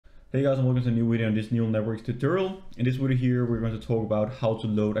Hey guys, and welcome to a new video on this neural networks tutorial. In this video here, we're going to talk about how to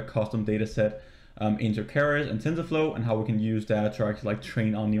load a custom data set into Keras and TensorFlow and how we can use that to actually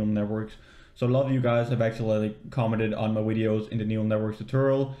train on neural networks. So a lot of you guys have actually commented on my videos in the neural networks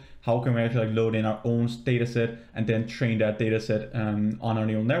tutorial. How can we actually load in our own data set and then train that data set on our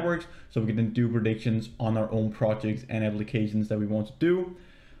neural networks so we can then do predictions on our own projects and applications that we want to do.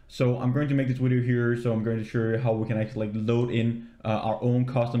 So I'm going to make this video here. So I'm going to show you how we can actually load in our own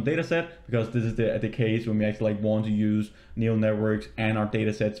custom data set, because this is the case when we actually want to use neural networks and our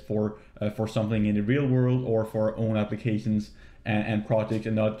data sets for something in the real world or for our own applications and projects,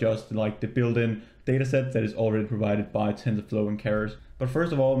 and not just the built-in data set that is already provided by TensorFlow and Keras. But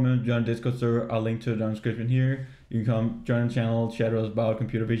first of all, I'm going to join Discord server. I'll link to it down in the description here. You can come join the channel, chat with us about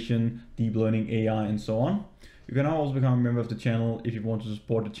computer vision, deep learning, AI, and so on. You can also become a member of the channel if you want to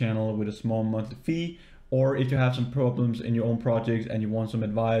support the channel with a small monthly fee, or if you have some problems in your own projects and you want some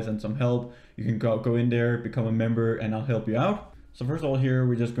advice and some help, you can go in there, become a member, and I'll help you out. So first of all here,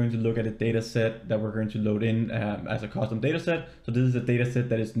 we're just going to look at a data set that we're going to load in as a custom data set. So this is a data set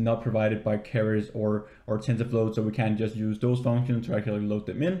that is not provided by Keras or TensorFlow, so we can't just use those functions to actually load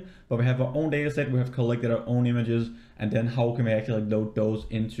them in. But we have our own data set, we have collected our own images, and then how can we actually load those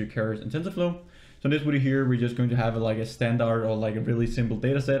into Keras and TensorFlow? So in this video here, we're just going to have a standard or a really simple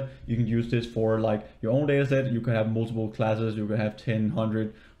data set. You can use this for your own data set. You can have multiple classes. You can have 10,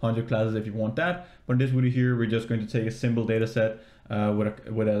 100 classes if you want that. But in this video here, we're just going to take a simple data set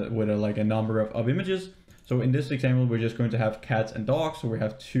with a number of images. So in this example, we're just going to have cats and dogs. So we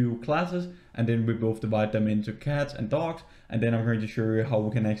have two classes, and then we both divide them into cats and dogs. And then I'm going to show you how we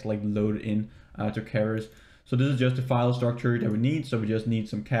can actually load it in to Keras. So this is just the file structure that we need. So we just need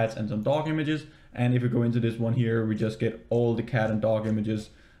some cats and some dog images. And if we go into this one here, we just get all the cat and dog images.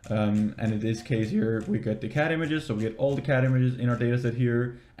 And in this case here, we get the cat images. So we get all the cat images in our data set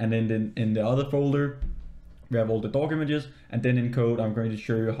here. And then in the other folder, we have all the dog images. And then in code, I'm going to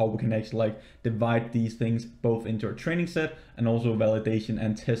show you how we can actually divide these things both into a training set and also validation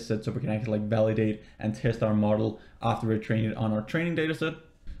and test set. So we can actually validate and test our model after we train it on our training data set.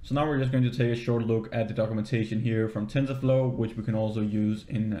 So now we're just going to take a short look at the documentation here from TensorFlow, which we can also use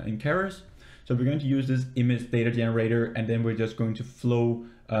in Keras. So we're going to use this image data generator, and then we're just going to flow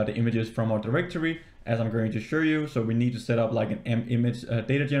the images from our directory, as I'm going to show you. So we need to set up an image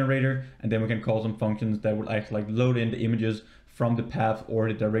data generator, and then we can call some functions that will actually load in the images from the path or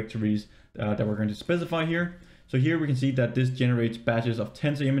the directories that we're going to specify here. So here we can see that this generates batches of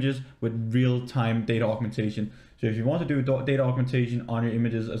tensor images with real-time data augmentation. So if you want to do data augmentation on your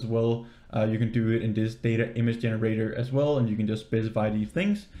images as well, you can do it in this data image generator as well, and you can just specify these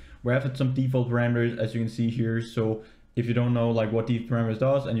things. We have some default parameters, as you can see here. So if you don't know what these parameters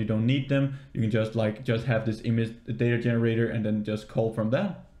does and you don't need them, you can just have this image data generator and then just call from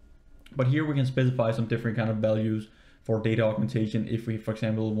that. But here we can specify some different kind of values for data augmentation. If we, for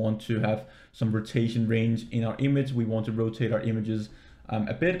example, want to have some rotation range in our image, we want to rotate our images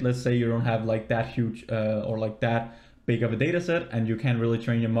a bit. Let's say you don't have that huge or that big of a data set and you can't really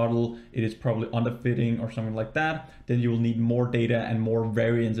train your model, it is probably underfitting or something like that, then you will need more data and more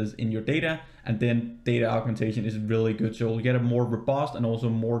variances in your data, and then data augmentation is really good. So you'll get a more robust and also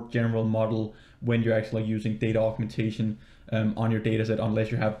more general model when you're actually using data augmentation on your data set,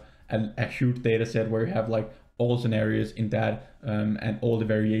 unless you have a huge data set where you have all scenarios in that and all the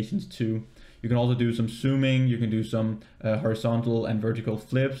variations too. You can also do some zooming, you can do some horizontal and vertical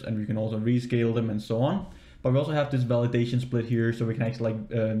flips, and you can also rescale them and so on. But we also have this validation split here, so we can actually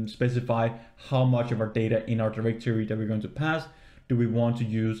specify how much of our data in our directory that we're going to pass do we want to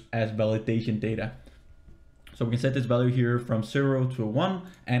use as validation data. So we can set this value here from 0 to 1,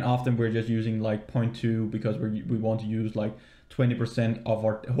 and often we're just using 0.2 because we want to use 20% of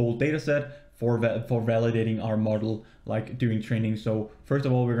our whole data set for validating our model, doing training. So first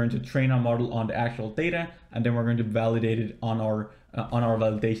of all, we're going to train our model on the actual data, and then we're going to validate it on our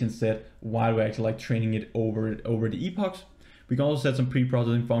validation set while we're actually training it over the epochs. We can also set some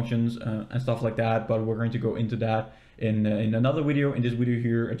pre-processing functions and stuff like that, but we're going to go into that in another video. In this video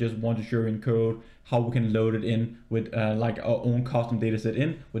here, I just want to show in code how we can load it in with our own custom data set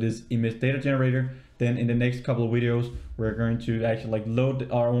in with this image data generator. Then in the next couple of videos, we're going to actually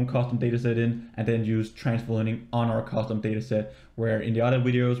load our own custom data set in and then use transfer learning on our custom data set, where in the other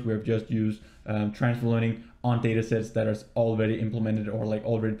videos, we've just used transfer learning on data sets that are already implemented or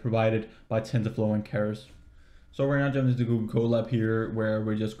already provided by TensorFlow and Keras. So we're now jumping into Google Colab here, where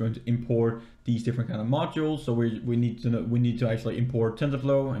we're just going to import these different kind of modules. So we need to actually import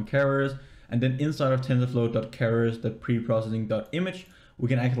TensorFlow and Keras, and then inside of TensorFlow.keras.preprocessing.image, we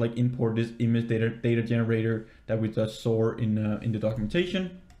can actually import this image data generator that we just saw in the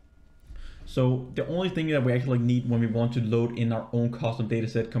documentation. So the only thing that we actually need when we want to load in our own custom data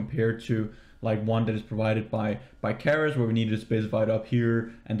set compared to like one that is provided by Keras, where we need to specify it up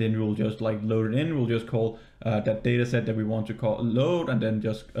here, and then we'll just like load it in. We'll just call that data set that we want to call load, and then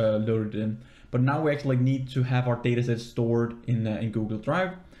just load it in. But now we actually need to have our data set stored in Google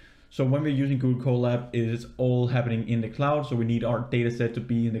Drive. So when we're using Google Colab, it is all happening in the cloud. So we need our data set to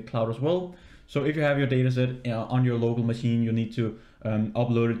be in the cloud as well. So if you have your data set on your local machine, you need to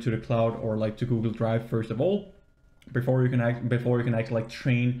upload it to the cloud or like to Google Drive first of all, before you can actually like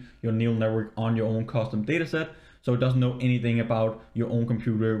train your neural network on your own custom data set. So it doesn't know anything about your own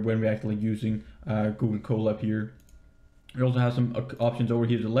computer when we're actually using Google Colab here. We also have some options over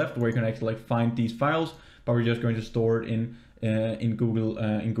here to the left where you can actually like find these files, but we're just going to store it in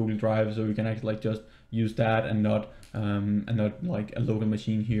Google Drive, so we can actually like just use that and not like a local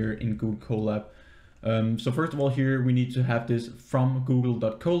machine here in Google Colab. So first of all, here we need to have this from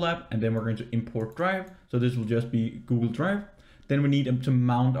google.colab, and then we're going to import drive. So this will just be Google Drive. Then we need to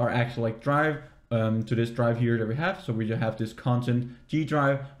mount our actual like drive to this drive here that we have. So we just have this content G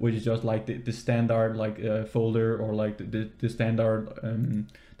drive, which is just like the standard like folder, or like the standard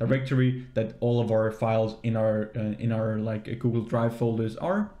directory that all of our files in our like Google Drive folders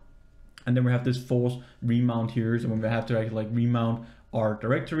are. And then we have this force remount here. So when we have to actually like remount our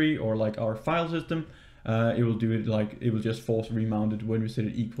directory or like our file system, it will do it like, it will just force remount it when we set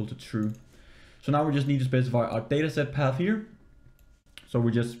it equal to true. So now we just need to specify our dataset path here. So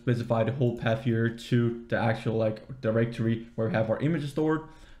we just specify the whole path here to the actual like directory where we have our images stored.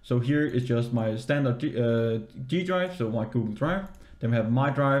 So here is just my standard G drive, so my Google Drive. Then we have my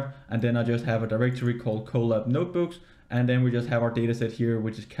drive, and then I just have a directory called Colab notebooks. And then we just have our dataset here,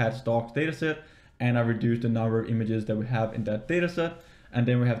 which is cats dogs dataset. And I reduce the number of images that we have in that dataset. And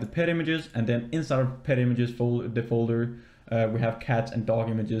then we have the pet images, and then inside of pet images the folder, we have cats and dog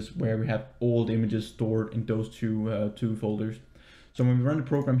images, where we have all the images stored in those two folders. So when we run the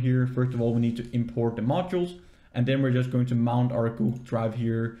program here, first of all, we need to import the modules, and then we're just going to mount our Google Drive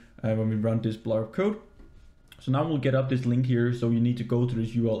here when we run this block of code. So now we'll get up this link here. So you need to go to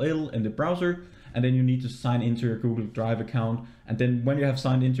this URL in the browser, and then you need to sign into your Google Drive account. And then when you have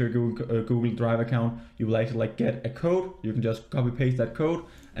signed into your Google Drive account, you will actually like get a code. You can just copy paste that code,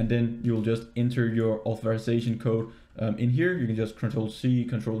 and then you'll just enter your authorization code in here. You can just Control-C,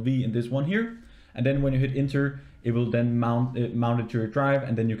 Control-V in this one here. And then when you hit enter, it will then mount it to your drive,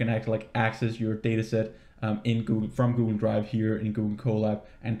 and then you can actually like access your data set from Google Drive here in Google Colab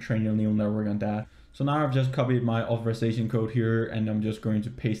and train your neural network on that. So now I've just copied my authorization code here, and I'm just going to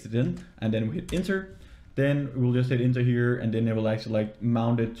paste it in, and then we hit enter. Then we'll just hit enter here, and then it will actually like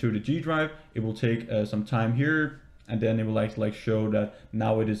mount it to the G drive. It will take some time here, and then it will actually like show that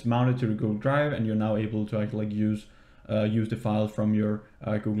now it is mounted to the Google Drive, and you're now able to actually like use the files from your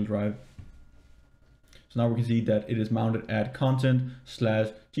Google Drive. So now we can see that it is mounted at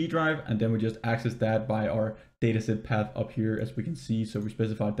content/G drive, and then we just access that by our dataset path up here, as we can see. So we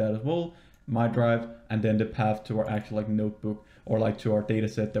specified that as well, my drive, and then the path to our actual like notebook, or like to our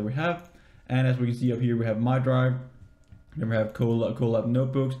dataset that we have. And as we can see up here, we have my drive, then we have Colab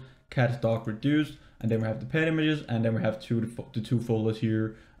notebooks, cats dog reduced, and then we have the pet images, and then we have the two folders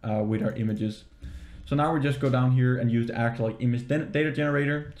here with our images. So now we just go down here and use the actual like image data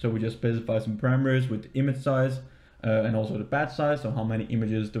generator. So we just specify some parameters with the image size and also the batch size. So how many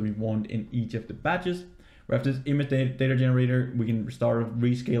images do we want in each of the batches? We have this image data generator. We can start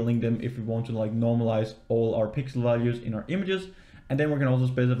rescaling them if we want to like normalize all our pixel values in our images. And then we can also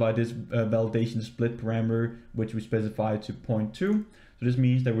specify this validation split parameter, which we specify to 0.2. So this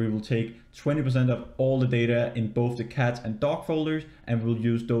means that we will take 20% of all the data in both the cats and dog folders, and we'll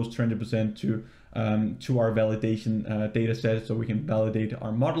use those 20% to our validation data set, so we can validate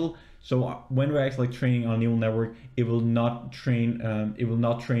our model. So when we're actually training our neural network, it will not train on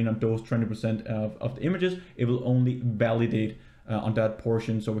those 20% of the images. It will only validate on that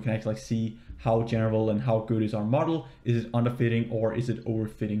portion, so we can actually see how general and how good is our model. Is it underfitting or is it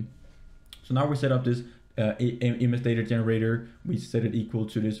overfitting? So now we set up this image data generator. We set it equal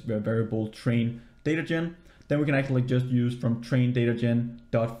to this variable train data gen. Then we can actually just use from train data gen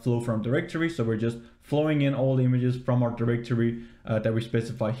dot flow from directory. So we're just flowing in all the images from our directory that we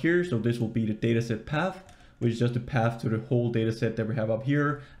specify here. So this will be the dataset path, which is just the path to the whole dataset that we have up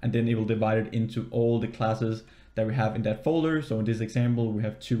here. And then it will divide it into all the classes that we have in that folder. So in this example, we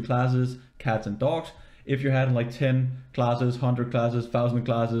have 2 classes, cats and dogs. If you had like 10 classes, 100 classes, 1,000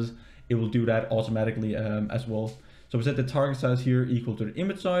 classes, it will do that automatically as well. So we set the target size here equal to the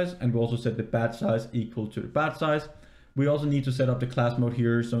image size, and we also set the batch size equal to the batch size. We also need to set up the class mode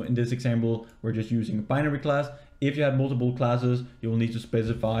here. So in this example, we're just using a binary class. If you have multiple classes, you will need to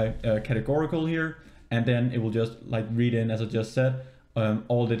specify categorical here, and then it will just like read in, as I just said,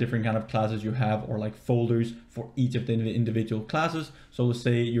 all the different kind of classes you have, or like folders for each of the individual classes. So let's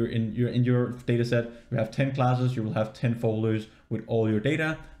say you're in your data set, you have 10 classes, you will have 10 folders with all your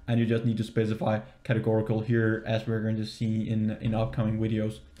data, and you just need to specify categorical here, as we're going to see in upcoming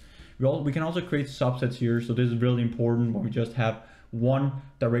videos. We can also create subsets here. So this is really important when we just have one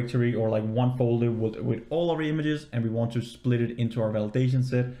directory or like one folder with all our images, and we want to split it into our validation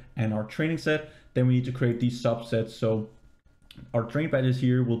set and our training set. Then we need to create these subsets. So our train batches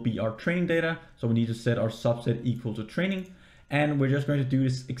here will be our training data. So we need to set our subset equal to training. And we're just going to do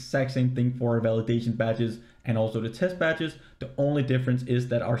this exact same thing for our validation batches and also the test batches. The only difference is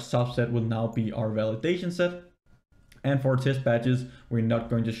that our subset will now be our validation set. And for test batches, we're not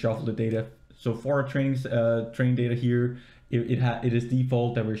going to shuffle the data. So for our training data here, it is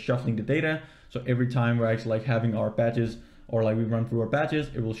default that we're shuffling the data. So every time we're actually like having our batches, or like we run through our batches,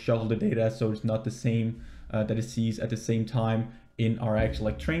 it will shuffle the data. So it's not the same that it sees at the same time in our actual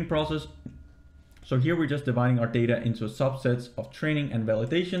like training process. So here we're just dividing our data into subsets of training and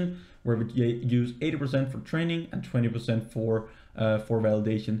validation, where we use 80% for training and 20% for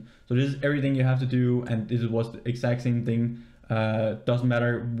validation. So this is everything you have to do, and this was the exact same thing. Doesn't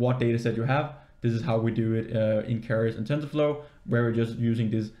matter what data set you have. This is how we do it in Keras and TensorFlow, where we're just using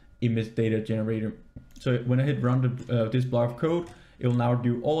this image data generator. So when I hit run this block of code, it will now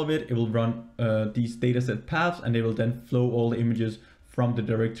do all of it. It will run these dataset paths, and they will then flow all the images from the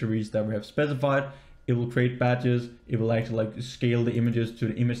directories that we have specified. It will create batches. It will actually like scale the images to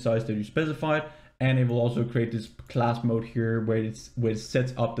the image size that you specified. And it will also create this class mode here where it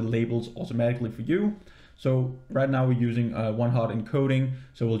sets up the labels automatically for you. So right now we're using one-hot encoding.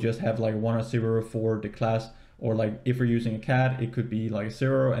 So we'll just have like 1 or 0 for the class, or like if we're using a cat, it could be like a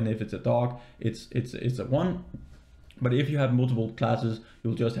 0. And if it's a dog, it's a 1. But if you have multiple classes,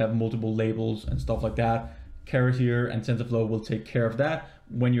 you'll just have multiple labels and stuff like that. Keras here and TensorFlow will take care of that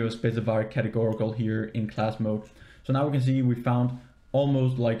when you have specified categorical here in class mode. So now we can see we found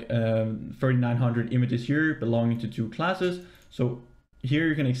almost like 3,900 images here belonging to 2 classes. So here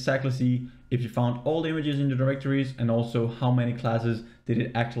you can exactly see if you found all the images in the directories, and also how many classes did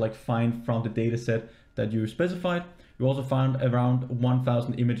it actually like find from the data set that you specified. We also found around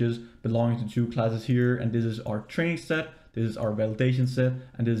 1,000 images belonging to 2 classes here, and this is our training set, this is our validation set,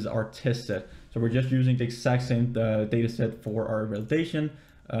 and this is our test set. So we're just using the exact same data set for our validation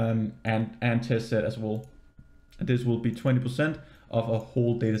and test set as well. And this will be 20% of a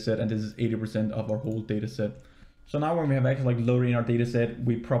whole data set, and this is 80% of our whole data set. So now when we have actually like loaded in our data set,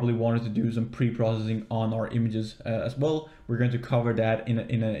 we probably wanted to do some pre-processing on our images as well. We're going to cover that in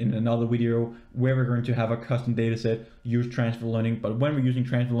another video, where we're going to have a custom data set, use transfer learning. But when we're using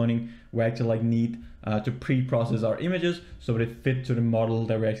transfer learning, we actually like need to pre-process our images so they fit to the model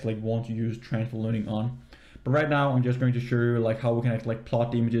that we actually like want to use transfer learning on. But right now I'm just going to show you like how we can actually like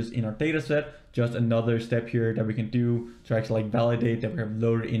plot the images in our data set. Just another step here that we can do to actually like validate that we have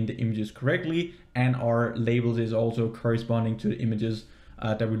loaded in the images correctly, and our labels is also corresponding to the images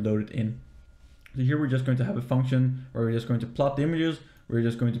that we loaded in. So here we're just going to have a function where we're just going to plot the images. We're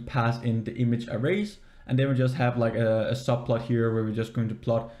just going to pass in the image arrays, and then we just have like a subplot here where we're just going to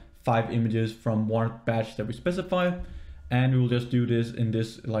plot 5 images from one batch that we specify, and we will just do this in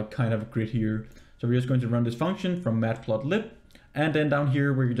this like kind of grid here. So we're just going to run this function from matplotlib, and then down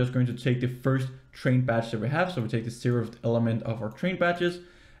here we're just going to take the first train batch that we have. So we take the 0th element of our train batches,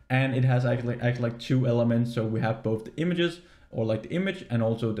 and it has actually like 2 elements. So we have both the images, or like the image, and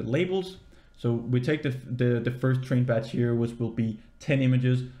also the labels. So we take the first train batch here, which will be 10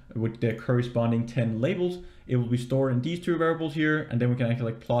 images with the corresponding 10 labels. It will be stored in these 2 variables here, and then we can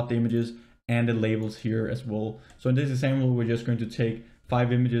actually like plot the images and the labels here as well. So in this example, we're just going to take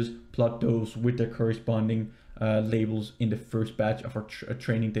 5 images, plot those with the corresponding labels in the first batch of our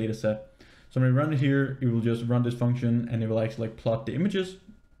training data set. So when we run it here, it will just run this function, and it will actually like plot the images.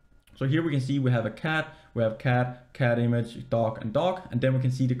 So here we can see we have a cat, we have cat image, dog, and dog, and then we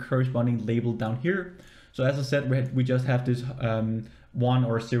can see the corresponding label down here. So as I said, we just have this 1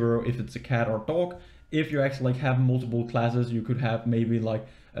 or 0 if it's a cat or dog. If you actually like have multiple classes, you could have maybe like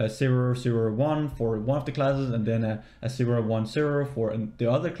a 0, 0, 1 for one of the classes, and then a 0, 1, 0 for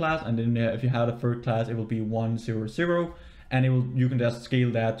the other class. And then if you have a third class, it will be 1, 0, 0, and you can just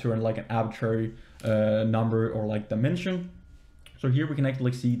scale that to like an arbitrary number or like dimension. So here we can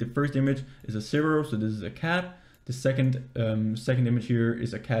actually see the first image is a 0, so this is a cat. The second image here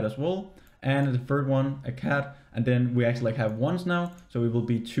is a cat as well, and the third one a cat. And then we actually like have ones now, so it will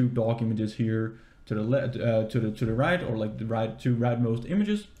be 2 dog images here to the left, to the right, or like the rightmost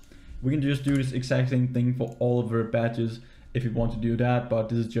images. We can just do this exact same thing for all of our batches if you want to do that, but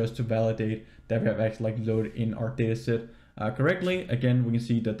this is just to validate that we have actually like loaded in our data set correctly. Again, we can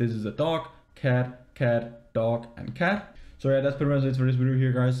see that this is a dog, cat, cat, dog, and cat. So yeah, that's pretty much it for this video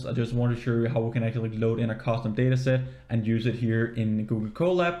here, guys. I just want to show you how we can actually load in a custom data set and use it here in Google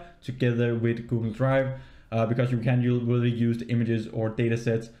Colab together with Google Drive, because you can't really use the images or data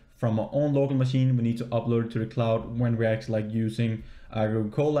sets from our own local machine. We need to upload it to the cloud when we're actually like using Google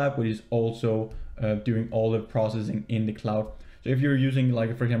Colab, which is also doing all the processing in the cloud. So if you're using,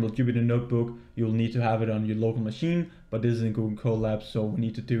 like, for example, Jupyter Notebook, you'll need to have it on your local machine, but this is in Google Colab, so we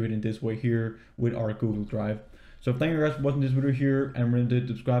need to do it in this way here with our Google Drive. So thank you guys for watching this video here, and remember to hit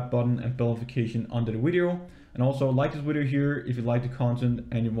the subscribe button and bell notification under the video. And also like this video here if you like the content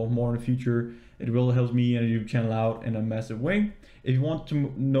and you want more in the future. It really helps me and the YouTube channel out in a massive way. If you want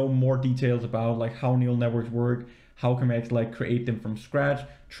to know more details about like how neural networks work, how can we actually like create them from scratch,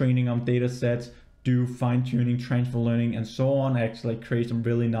 training on data sets, do fine-tuning, transfer learning, and so on, actually like create some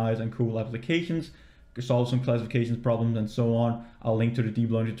really nice and cool applications, solve some classifications problems, and so on, I'll link to the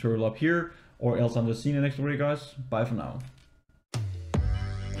deep learning tutorial up here, or else I'll just see you in the next video, guys. Bye for now.